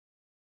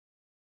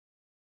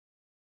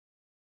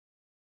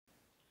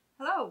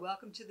Hello,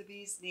 welcome to the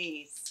Bee's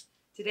Knees.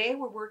 Today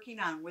we're working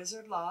on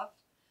Wizard Love.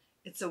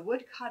 It's a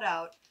wood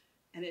cutout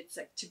and it's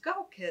a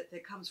to-go kit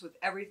that comes with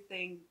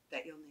everything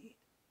that you'll need.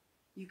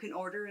 You can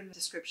order in the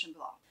description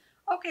below.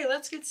 Okay,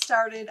 let's get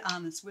started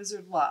on this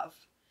Wizard Love.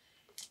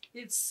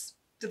 It's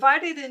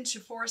divided into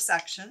 4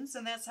 sections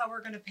and that's how we're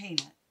going to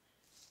paint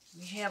it.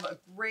 We have a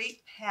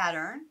great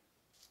pattern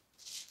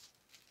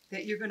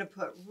that you're going to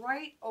put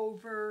right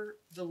over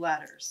the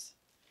letters.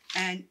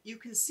 And you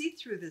can see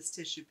through this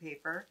tissue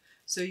paper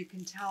so you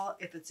can tell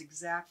if it's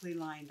exactly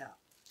lined up.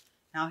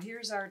 Now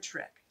here's our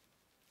trick.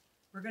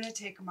 We're going to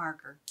take a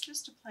marker,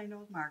 just a plain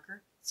old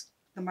marker.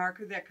 The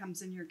marker that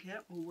comes in your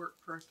kit will work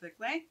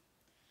perfectly.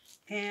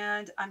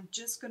 And I'm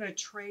just going to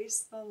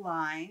trace the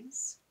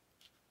lines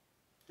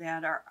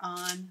that are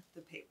on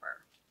the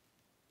paper.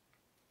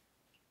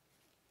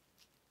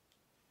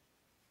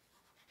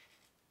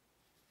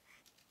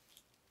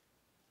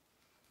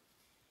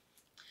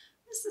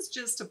 This is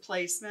just a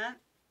placement.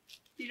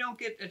 If you don't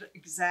get it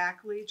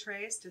exactly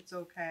traced, it's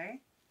okay.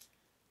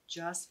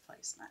 Just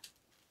placement.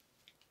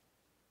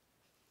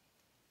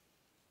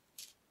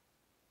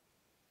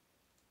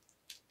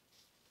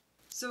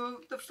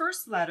 So the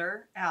first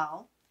letter,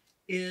 L,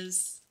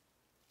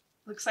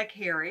 looks like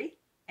Harry,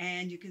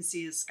 and you can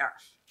see his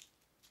scarf.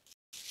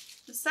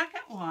 The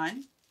second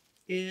one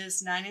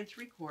is 9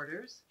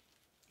 3/4,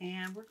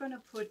 and we're going to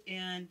put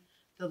in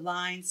the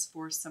lines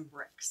for some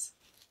bricks.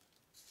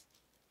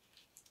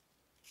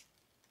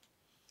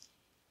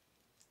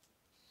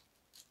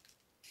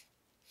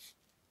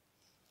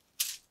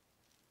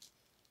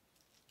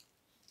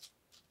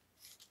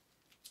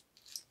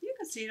 You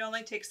can see it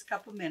only takes a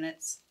couple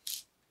minutes,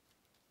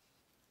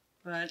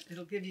 but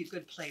it'll give you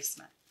good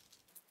placement.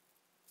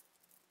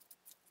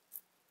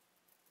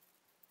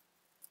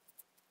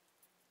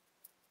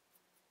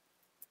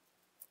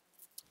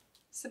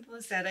 Simple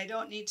as that. I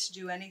don't need to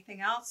do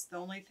anything else. The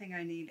only thing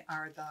I need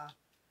are the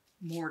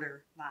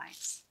mortar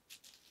lines.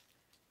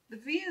 The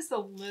V is a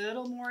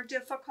little more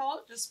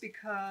difficult just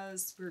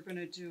because we're going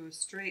to do a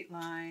straight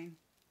line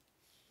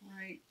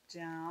right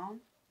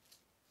down.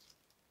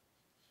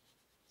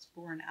 It's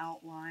for an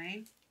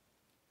outline.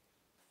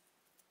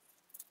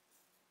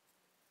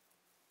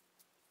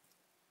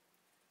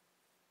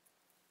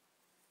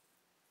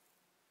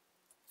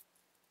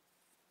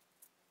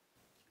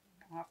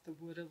 Off the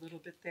wood a little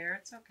bit there,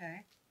 it's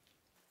okay.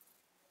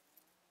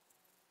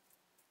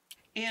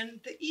 And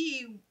the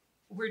E,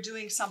 we're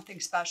doing something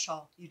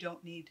special. You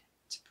don't need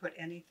to put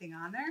anything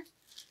on there.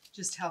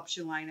 Just helps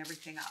you line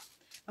everything up.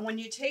 And when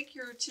you take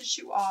your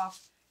tissue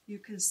off, you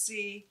can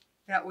see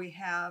that we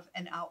have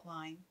an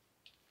outline.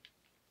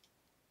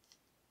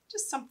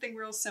 Just something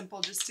real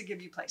simple just to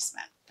give you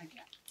placement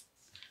again.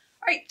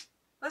 All right,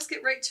 let's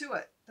get right to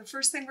it. The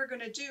first thing we're going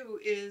to do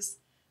is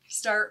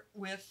start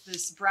with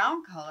this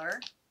brown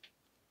color.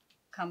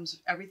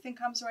 Everything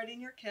comes right in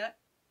your kit.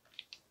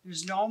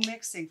 There's no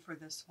mixing for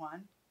this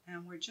one,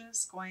 and we're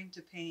just going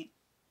to paint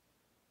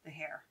the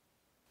hair.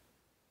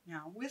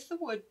 Now with the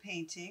wood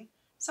painting,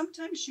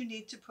 sometimes you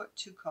need to put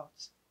 2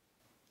 coats.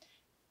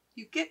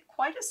 You get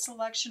quite a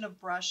selection of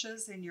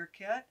brushes in your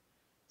kit,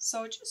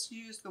 so just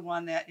use the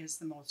one that is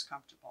the most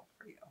comfortable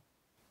for you.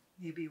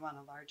 Maybe you want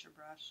a larger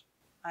brush.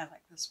 I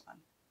like this one.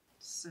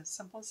 It's as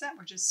simple as that.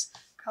 We're just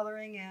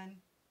coloring in,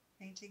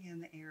 painting in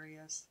the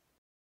areas.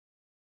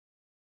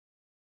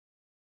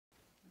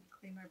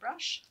 Clean my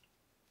brush.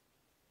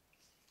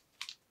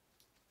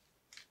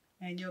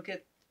 And you'll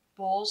get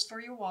bowls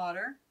for your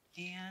water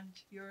and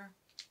your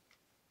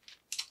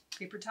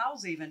paper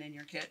towels even in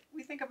your kit.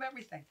 We think of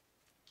everything.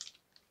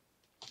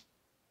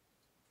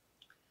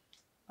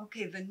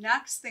 Okay, the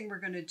next thing we're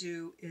going to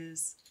do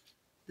is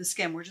the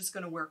skin. We're just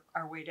going to work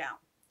our way down.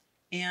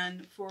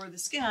 And for the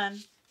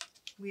skin,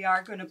 we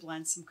are going to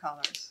blend some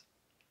colors.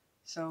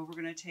 So we're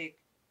going to take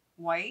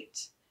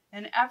white.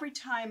 And every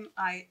time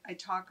I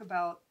talk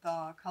about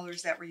the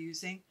colors that we're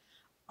using,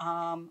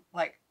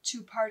 like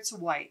 2 parts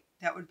of white,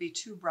 that would be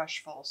 2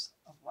 brushfuls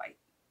of white.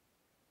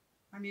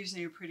 I'm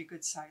using a pretty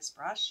good size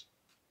brush.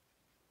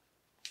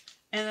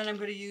 And then I'm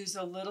going to use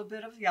a little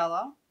bit of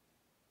yellow.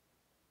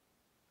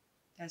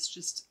 That's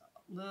just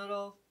a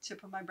little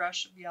tip of my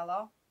brush of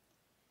yellow.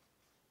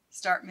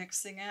 Start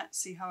mixing it,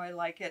 see how I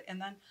like it.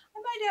 And then I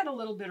might add a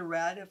little bit of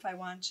red if I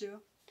want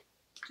to.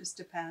 Just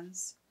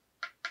depends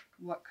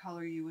what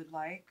color you would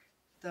like.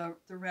 The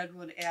red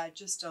would add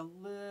just a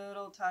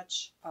little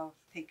touch of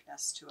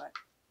pinkness to it.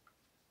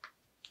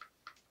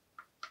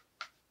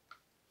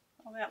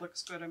 Well, that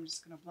looks good. I'm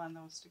just going to blend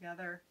those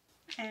together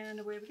and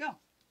away we go.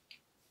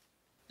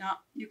 Now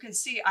you can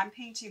see I'm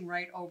painting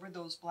right over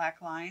those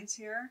black lines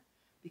here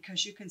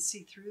because you can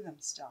see through them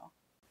still.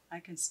 I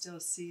can still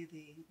see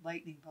the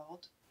lightning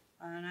bolt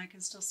and I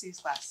can still see his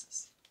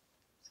glasses.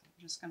 So I'm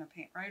just going to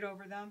paint right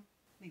over them.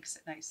 Makes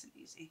it nice and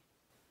easy.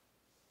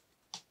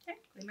 Okay,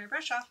 clean my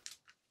brush off.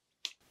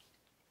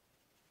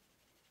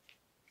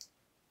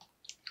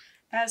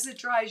 As it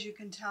dries, you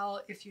can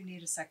tell if you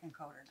need a second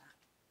coat or not.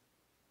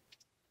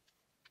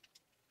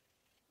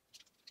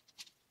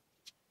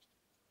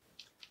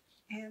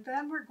 And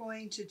then we're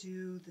going to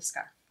do the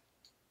scarf.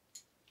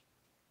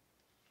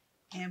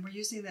 And we're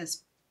using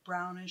this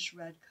brownish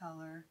red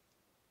color.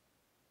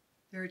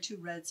 There are 2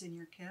 reds in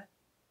your kit.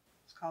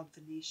 It's called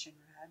Venetian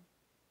red.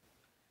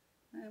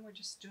 And we're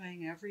just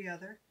doing every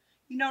other.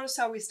 You notice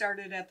how we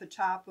started at the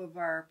top of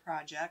our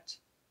project.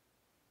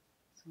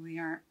 So we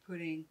aren't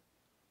putting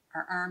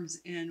our arms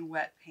in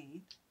wet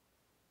paint.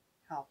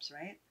 Helps,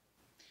 right?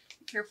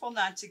 Be careful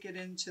not to get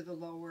into the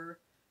lower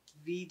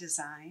V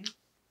design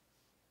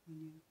when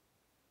you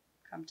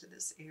come to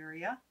this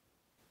area.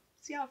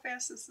 See how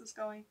fast this is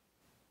going?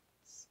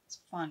 It's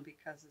fun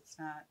because it's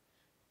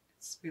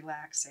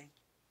relaxing.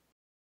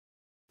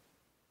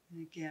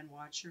 And again,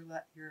 watch your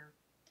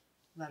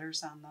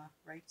letters on the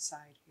right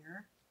side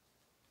here.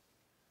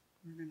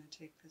 We're going to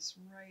take this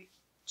right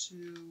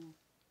to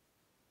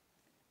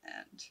the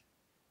end.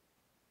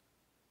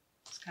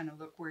 Just kind of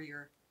look where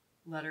your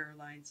letter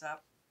lines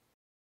up.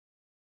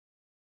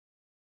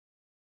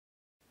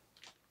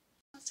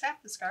 That's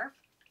half the scarf.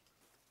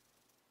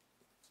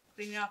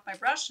 Cleaning off my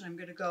brush, and I'm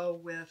going to go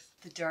with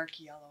the dark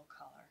yellow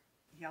color.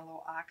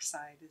 Yellow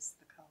oxide is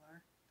the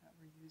color that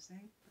we're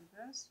using for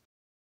this.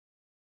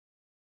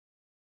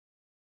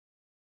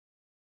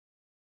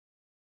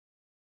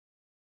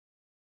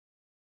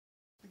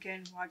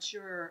 Again, watch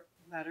your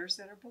letters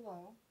that are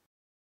below.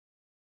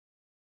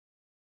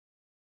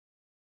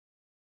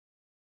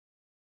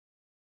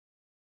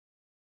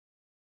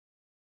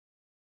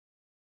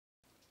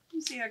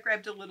 You see I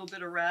grabbed a little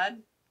bit of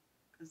red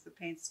because the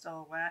paint's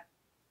still wet.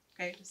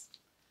 Okay,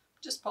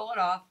 just pull it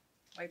off,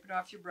 wipe it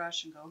off your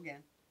brush and go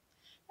again.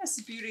 That's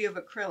the beauty of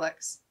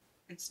acrylics.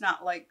 It's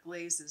not like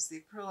glazes.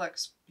 The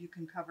acrylics, you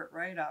can cover it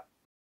right up.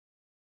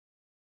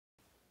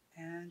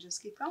 And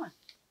just keep going.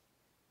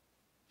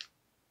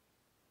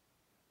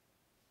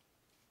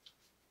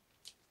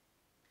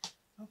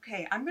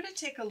 Okay, I'm going to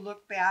take a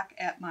look back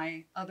at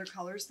my other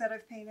colors that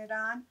I've painted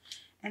on.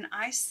 And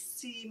I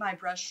see my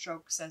brush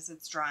strokes as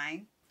it's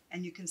drying.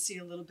 And you can see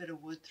a little bit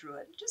of wood through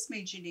it. It just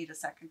means you need a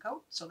second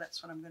coat. So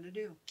that's what I'm going to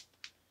do.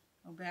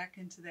 Go back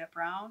into that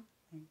brown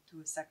and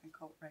do a second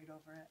coat right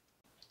over it.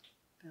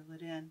 Fill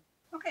it in.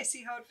 Okay,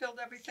 see how it filled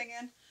everything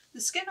in? The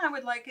skin, I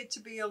would like it to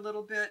be a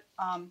little bit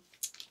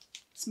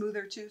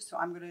smoother too, so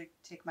I'm going to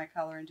take my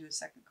color and do a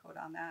second coat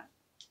on that.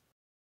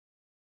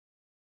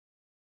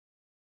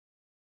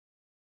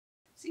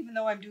 So even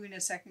though I'm doing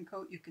a second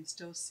coat, you can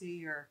still see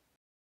your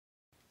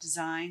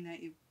design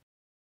that you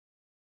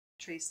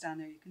traced on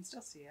there. You can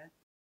still see it.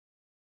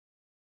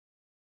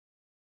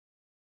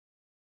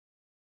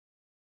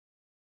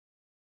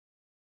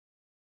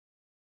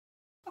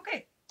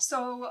 Okay,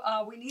 so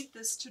we need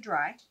this to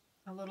dry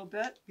a little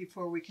bit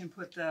before we can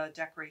put the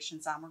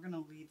decorations on. We're going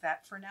to leave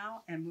that for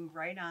now and move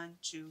right on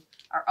to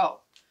our,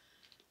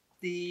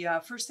 the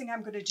first thing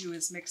I'm going to do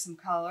is mix some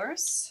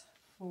colors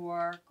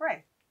for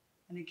gray.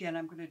 And again,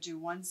 I'm going to do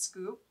 1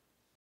 scoop,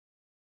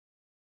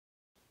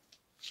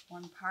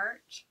 1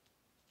 part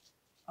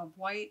of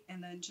white,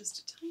 and then just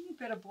a tiny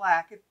bit of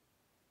black. If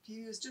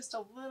you use just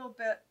a little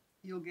bit,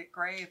 you'll get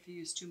gray. If you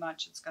use too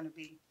much, it's going to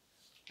be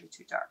way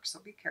too dark, so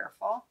be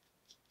careful.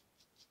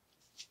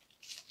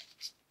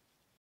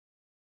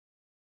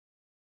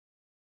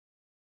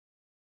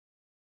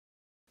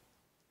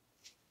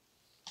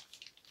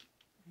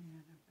 And I'm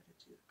going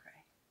to do the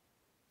gray.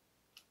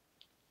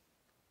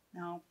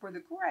 Now for the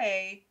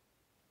gray,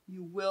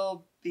 you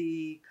will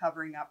be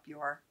covering up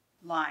your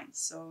lines,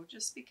 so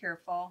just be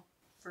careful.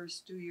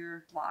 First do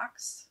your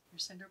blocks, your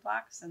cinder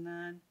blocks, and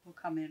then we'll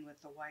come in with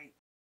the white.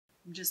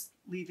 I'm just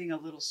leaving a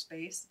little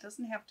space. It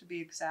doesn't have to be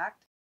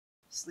exact.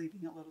 Just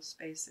leaving a little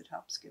space. It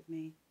helps give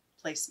me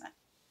placement.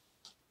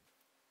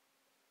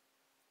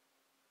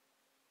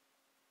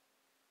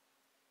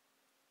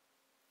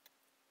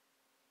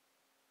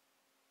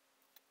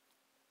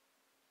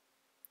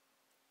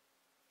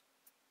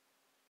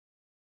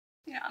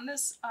 Yeah, on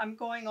this, I'm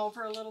going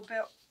over a little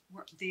bit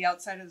the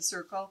outside of the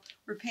circle.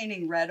 We're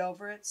painting red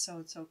over it, so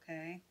it's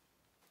okay.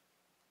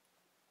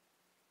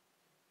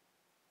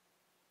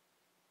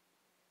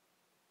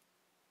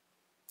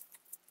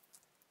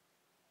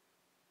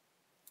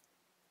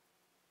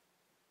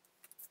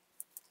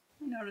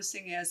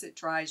 Noticing as it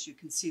dries, you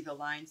can see the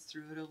lines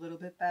through it a little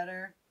bit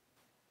better.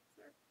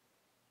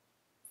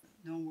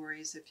 No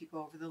worries if you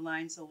go over the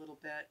lines a little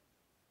bit.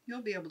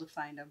 You'll be able to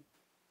find them.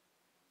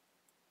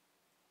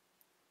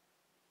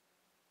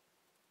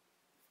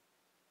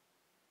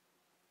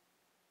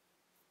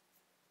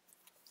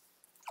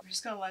 I'm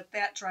just going to let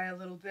that dry a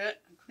little bit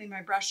and clean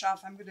my brush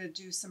off. I'm going to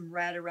do some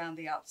red around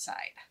the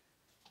outside.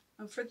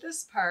 And for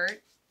this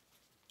part,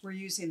 we're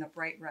using the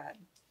bright red.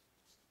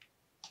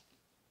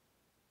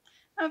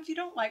 Now, if you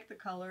don't like the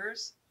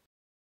colors,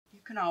 you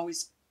can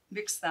always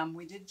mix them.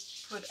 We did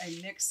put a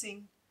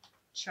mixing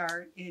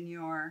chart in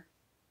your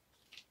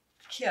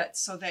kit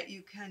so that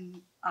you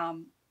can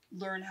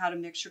learn how to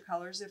mix your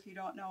colors if you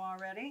don't know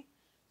already,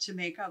 to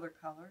make other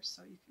colors.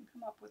 So you can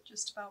come up with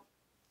just about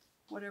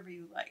whatever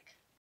you like.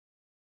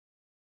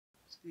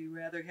 So if you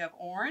rather have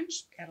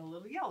orange, add a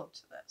little yellow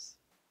to this.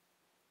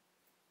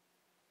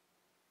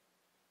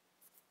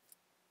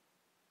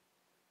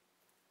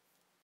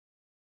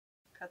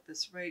 cut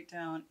this right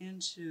down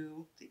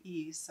into the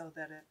E so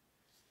that it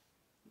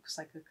looks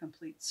like a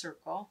complete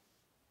circle.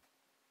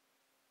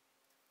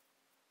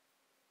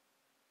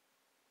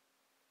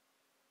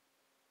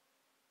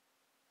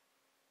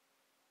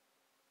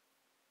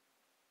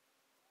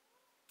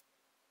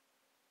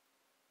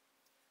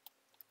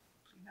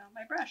 Clean out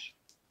my brush.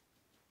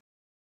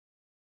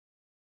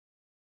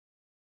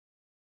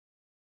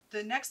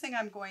 The next thing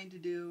I'm going to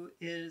do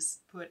is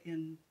put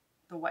in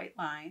the white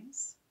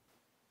lines,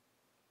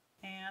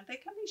 and they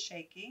can be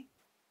shaky.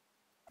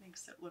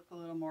 Makes it look a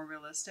little more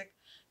realistic.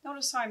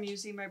 Notice how I'm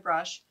using my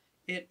brush.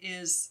 It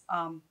is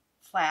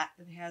flat.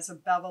 It has a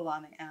bevel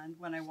on the end.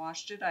 When I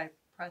washed it, I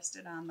pressed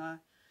it on the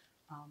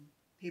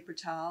paper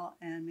towel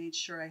and made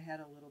sure I had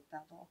a little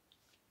bevel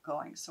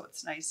going so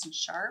it's nice and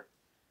sharp,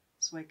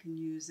 so I can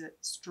use it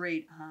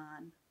straight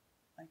on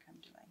like I'm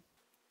doing.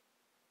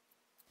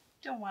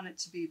 Don't want it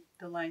to be,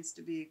 the lines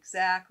to be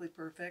exactly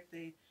perfect.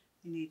 They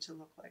need to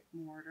look like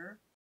mortar.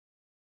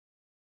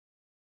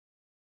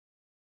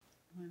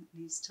 It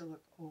needs to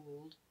look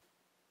old.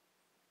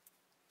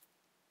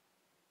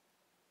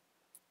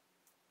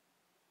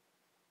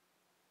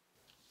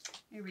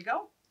 Here we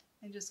go.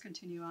 And just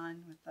continue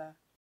on with the,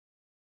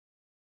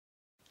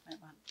 I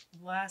want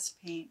less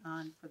paint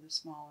on for the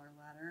smaller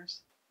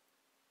letters.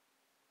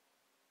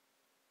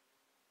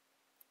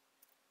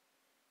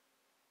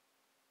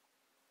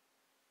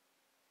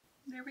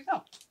 There we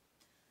go.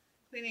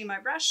 Cleaning my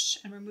brush,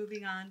 and we're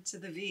moving on to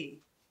the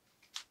V.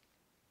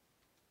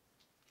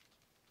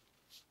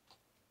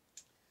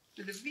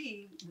 For the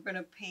V, we're going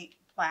to paint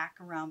black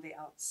around the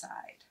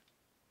outside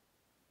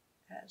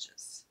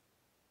edges.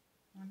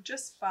 I'm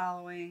just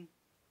following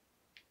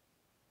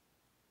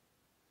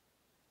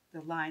the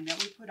line that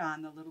we put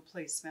on, the little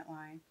placement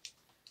line.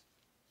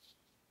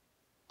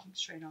 Make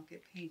sure I don't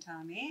get paint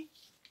on me.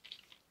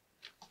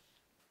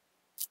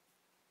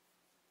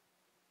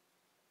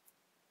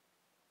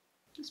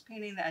 Just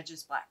painting the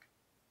edges black.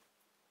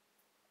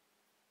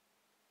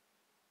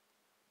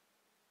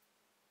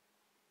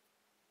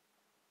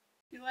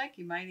 If you like,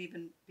 you might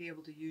even be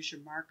able to use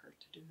your marker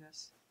to do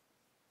this.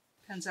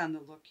 Depends on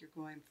the look you're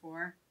going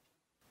for.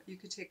 But you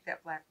could take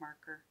that black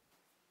marker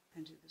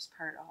and do this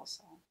part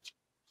also.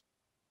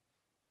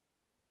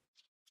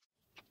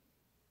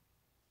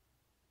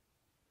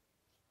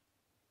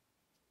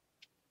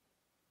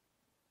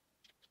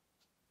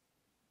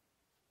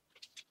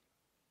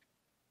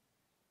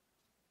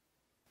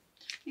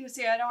 You can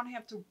see I don't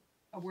have to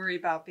worry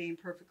about being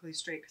perfectly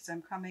straight because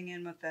I'm coming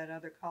in with that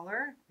other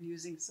color,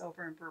 using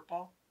silver and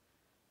purple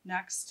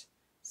next,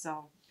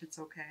 so it's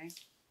okay.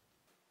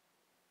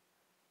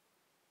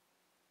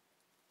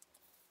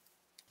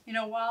 You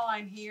know, while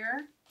I'm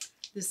here,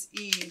 this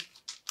E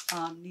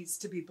needs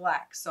to be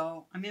black,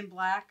 so I'm in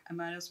black. I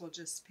might as well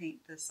just paint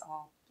this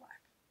all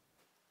black.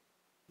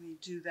 When we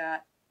do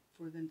that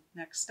for the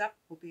next step,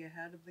 we'll be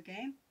ahead of the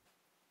game.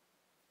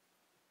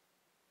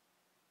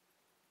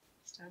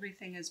 So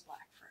everything is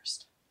black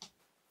first.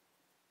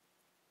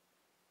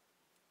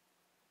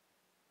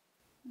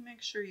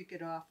 Make sure you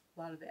get off a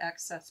lot of the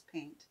excess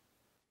paint.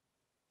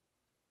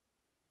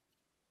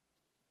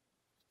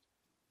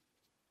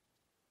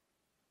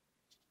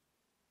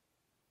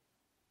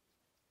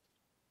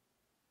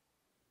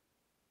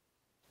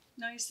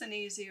 Nice and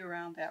easy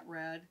around that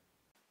red.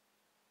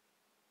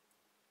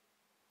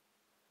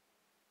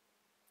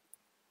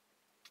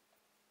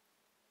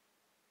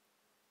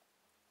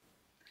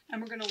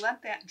 And we're going to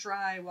let that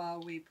dry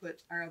while we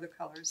put our other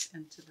colors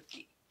into the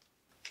V.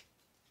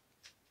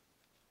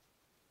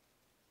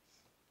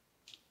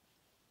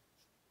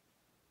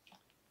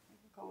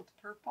 We'll go with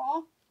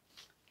purple.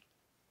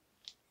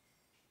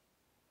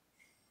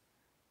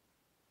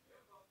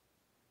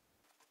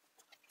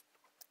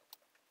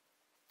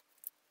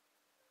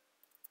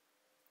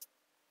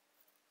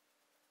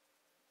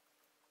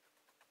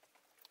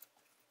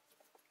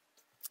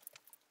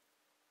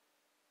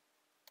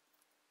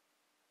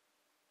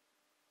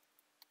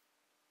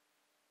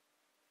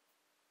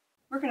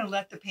 We're going to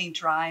let the paint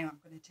dry, and I'm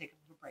going to take a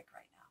little break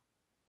right now.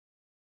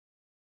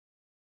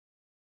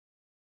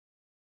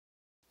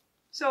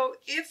 So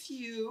if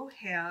you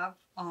have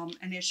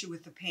an issue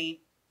with the paint,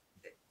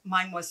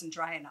 mine wasn't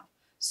dry enough.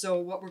 So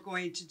what we're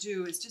going to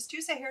do is just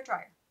use a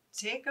hairdryer.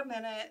 Take a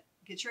minute,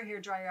 get your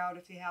hairdryer out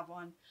if you have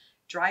one,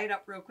 dry it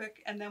up real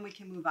quick, and then we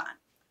can move on.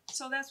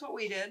 So that's what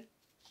we did.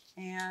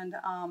 And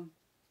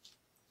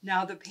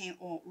now the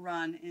paint won't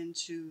run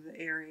into the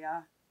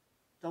area,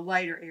 the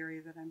lighter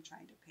area that I'm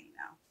trying to paint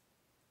now.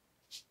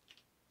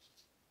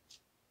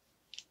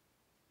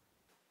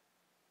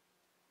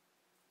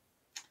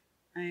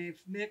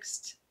 I've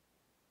mixed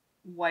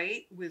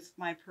white with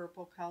my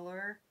purple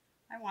color.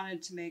 I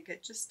wanted to make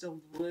it just a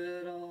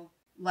little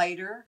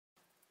lighter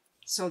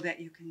so that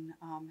you can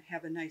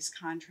have a nice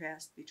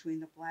contrast between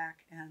the black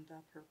and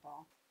the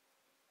purple.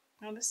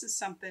 Now this is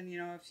something, you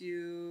know, if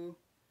you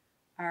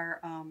are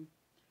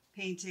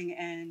painting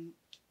and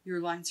your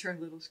lines are a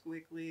little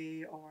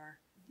squiggly, or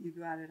you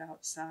got it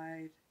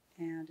outside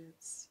and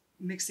it's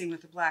mixing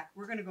with the black,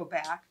 we're going to go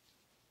back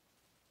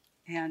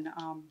and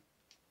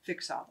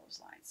fix all those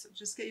lines. So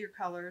just get your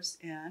colors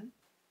in.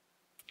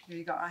 There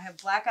you go. I have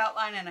black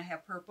outline and I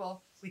have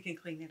purple. We can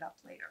clean it up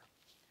later.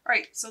 All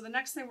right, so the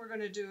next thing we're going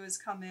to do is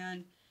come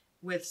in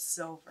with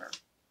silver.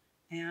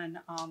 And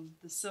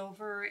the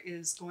silver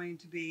is going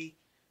to be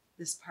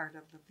this part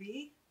of the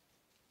V,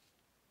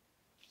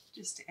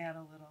 just to add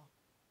a little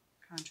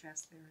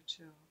contrast there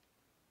too.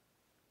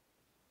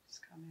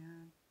 Just come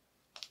in.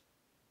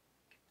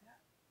 Get that.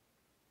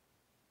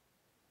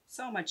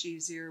 So much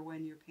easier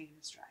when your paint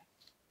is dry.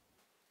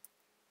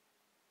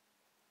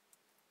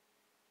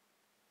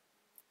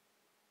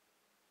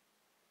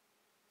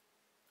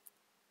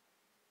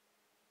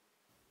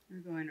 We're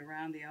going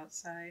around the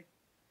outside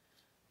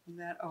of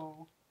that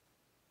O.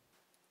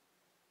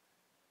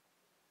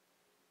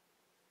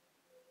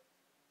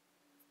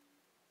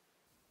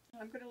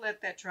 I'm going to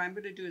let that dry. I'm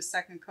going to do a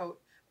second coat.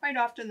 Quite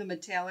often the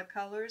metallic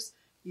colors,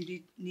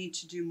 you need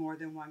to do more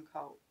than one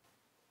coat.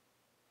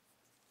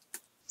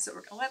 So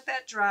we're going to let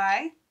that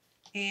dry,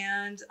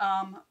 and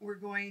we're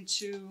going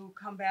to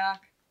come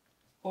back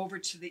over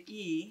to the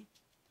E,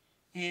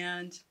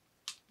 and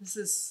this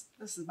is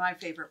my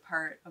favorite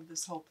part of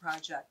this whole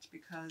project,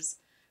 because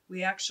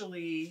we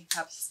actually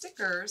have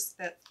stickers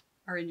that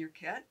are in your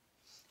kit,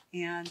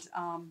 and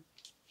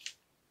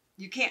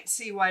you can't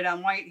see white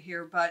on white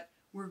here, but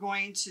we're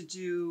going to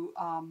do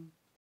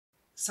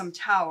some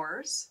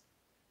towers,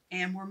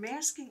 and we're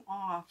masking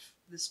off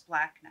this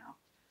black now.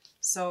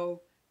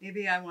 So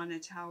maybe I want a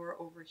tower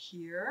over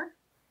here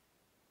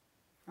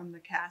from the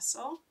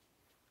castle.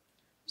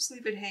 Just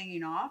leave it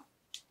hanging off.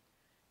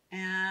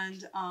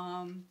 And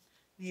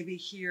maybe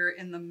here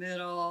in the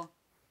middle,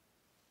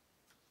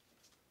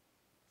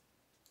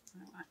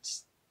 I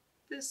want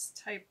this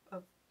type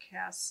of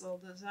castle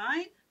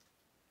design.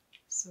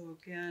 So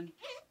again,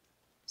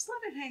 just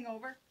let it hang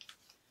over.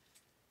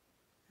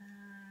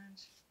 And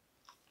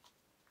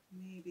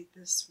maybe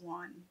this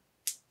one,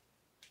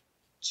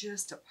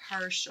 just a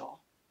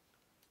partial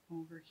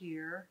over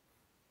here.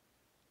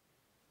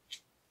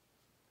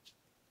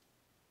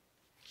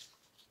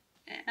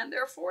 And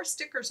there are 4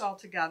 stickers all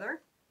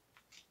together.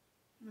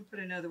 I'm going to put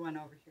another one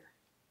over here.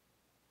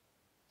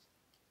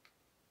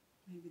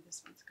 Maybe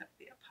this one's going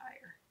to be up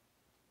higher.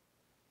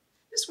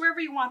 Just wherever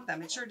you want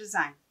them. It's your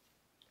design.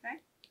 Okay?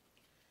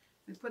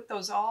 We put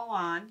those all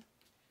on.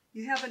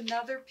 You have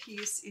another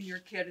piece in your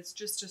kit. It's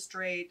just a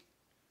straight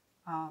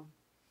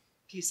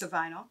piece of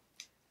vinyl.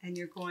 And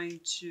you're going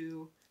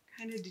to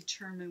kind of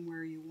determine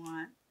where you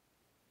want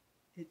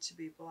it to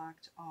be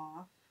blocked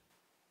off.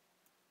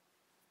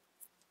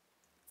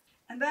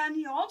 And then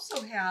you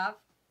also have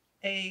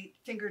a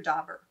finger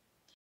dauber.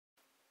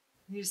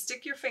 You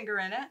stick your finger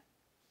in it.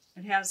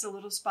 It has a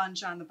little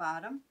sponge on the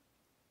bottom.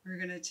 We're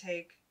going to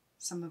take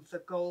some of the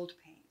gold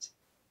paint.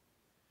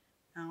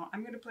 Now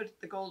I'm going to put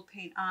the gold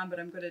paint on, but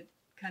I'm going to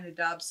kind of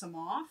dab some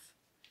off.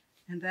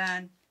 And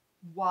then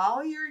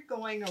while you're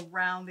going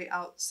around the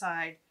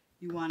outside,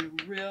 you want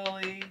to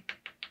really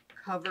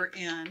cover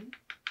in,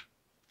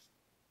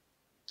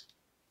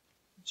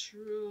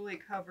 truly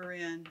cover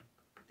in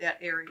that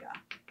area.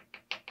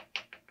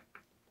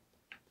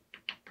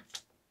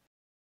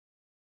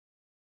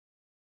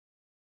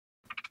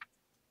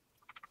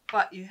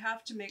 But you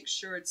have to make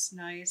sure it's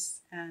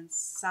nice and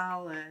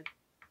solid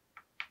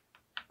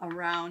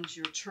around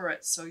your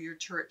turret so your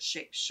turret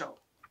shapes show.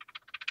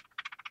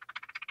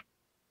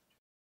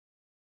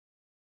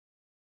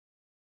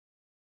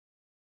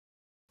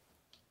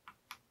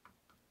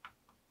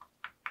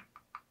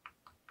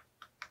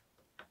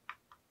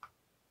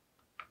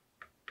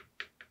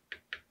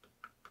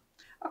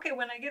 Okay,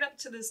 when I get up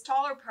to this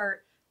taller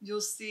part,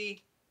 you'll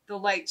see the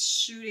lights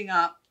shooting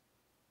up.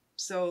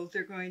 So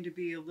they're going to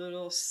be a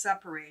little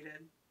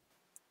separated.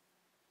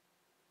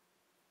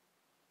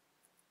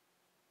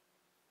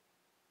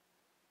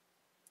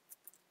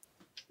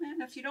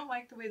 And if you don't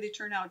like the way they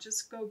turn out,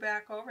 just go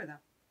back over them.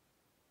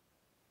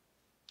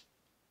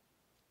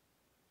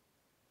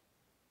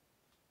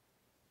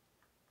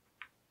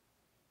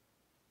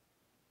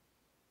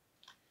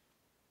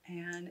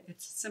 And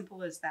it's as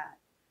simple as that.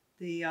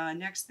 The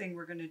next thing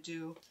we're going to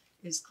do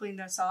is clean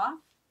this off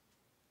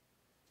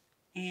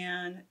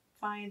and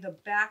find the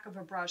back of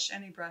a brush.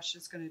 Any brush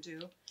is going to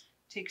do.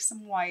 Take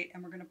some white,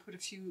 and we're going to put a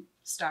few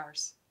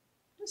stars.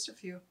 Just a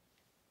few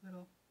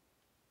little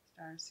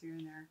stars here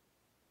and there.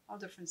 All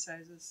different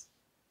sizes.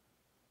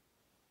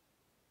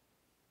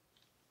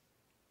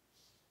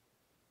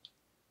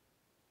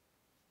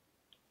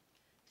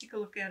 Take a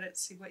look at it,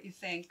 see what you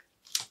think.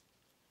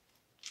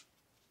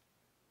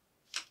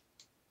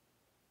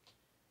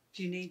 If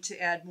you need to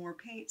add more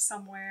paint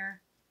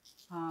somewhere,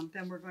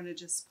 then we're going to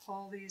just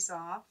pull these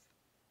off.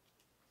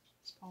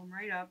 Just pull them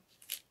right up.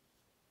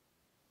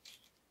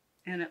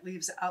 And it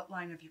leaves the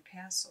outline of your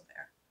castle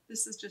there.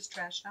 This is just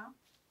trash now.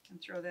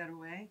 And throw that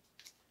away.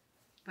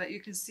 But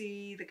you can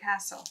see the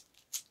castle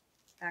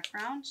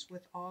background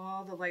with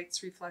all the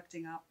lights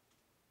reflecting up.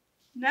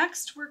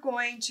 Next, we're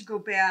going to go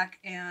back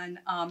and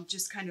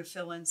just kind of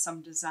fill in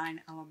some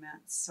design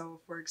elements. So,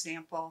 for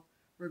example,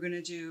 we're going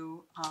to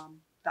do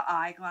the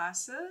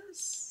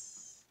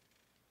eyeglasses.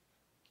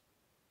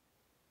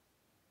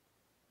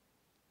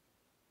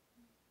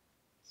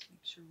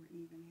 sure we're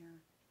even here.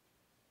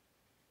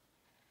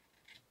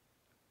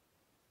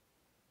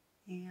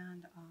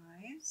 And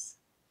eyes.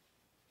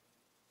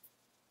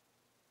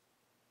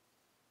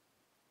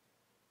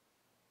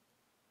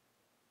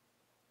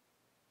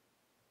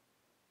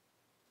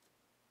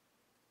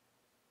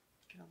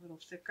 Get a little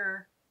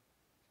thicker.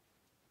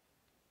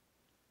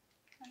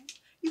 Okay.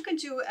 You can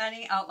do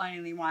any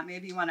outlining you want.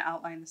 Maybe you want to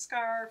outline the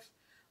scarf.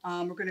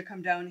 We're going to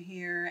come down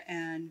here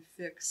and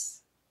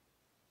fix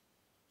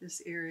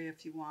this area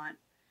if you want.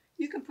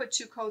 You can put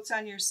 2 coats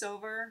on your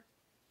silver.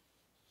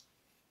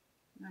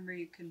 Remember,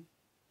 you can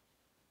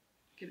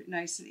get it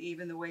nice and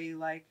even the way you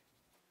like.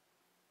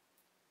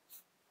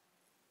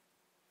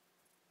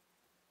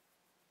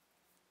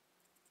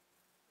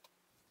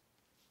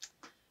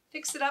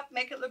 Fix it up,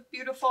 make it look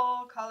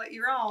beautiful, call it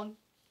your own.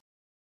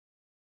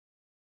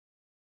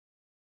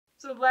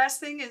 So the last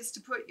thing is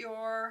to put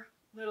your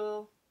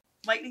little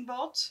lightning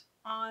bolt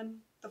on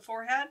the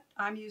forehead.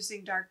 I'm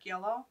using dark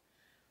yellow.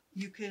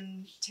 You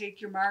can take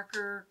your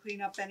marker,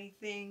 clean up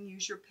anything,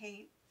 use your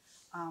paint,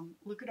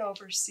 look it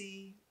over,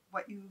 see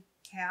what you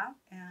have,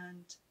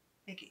 and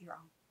make it your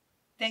own.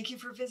 Thank you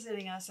for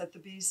visiting us at the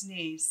Bee's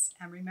Knees.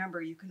 And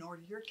remember, you can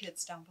order your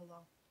kits down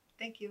below.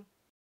 Thank you.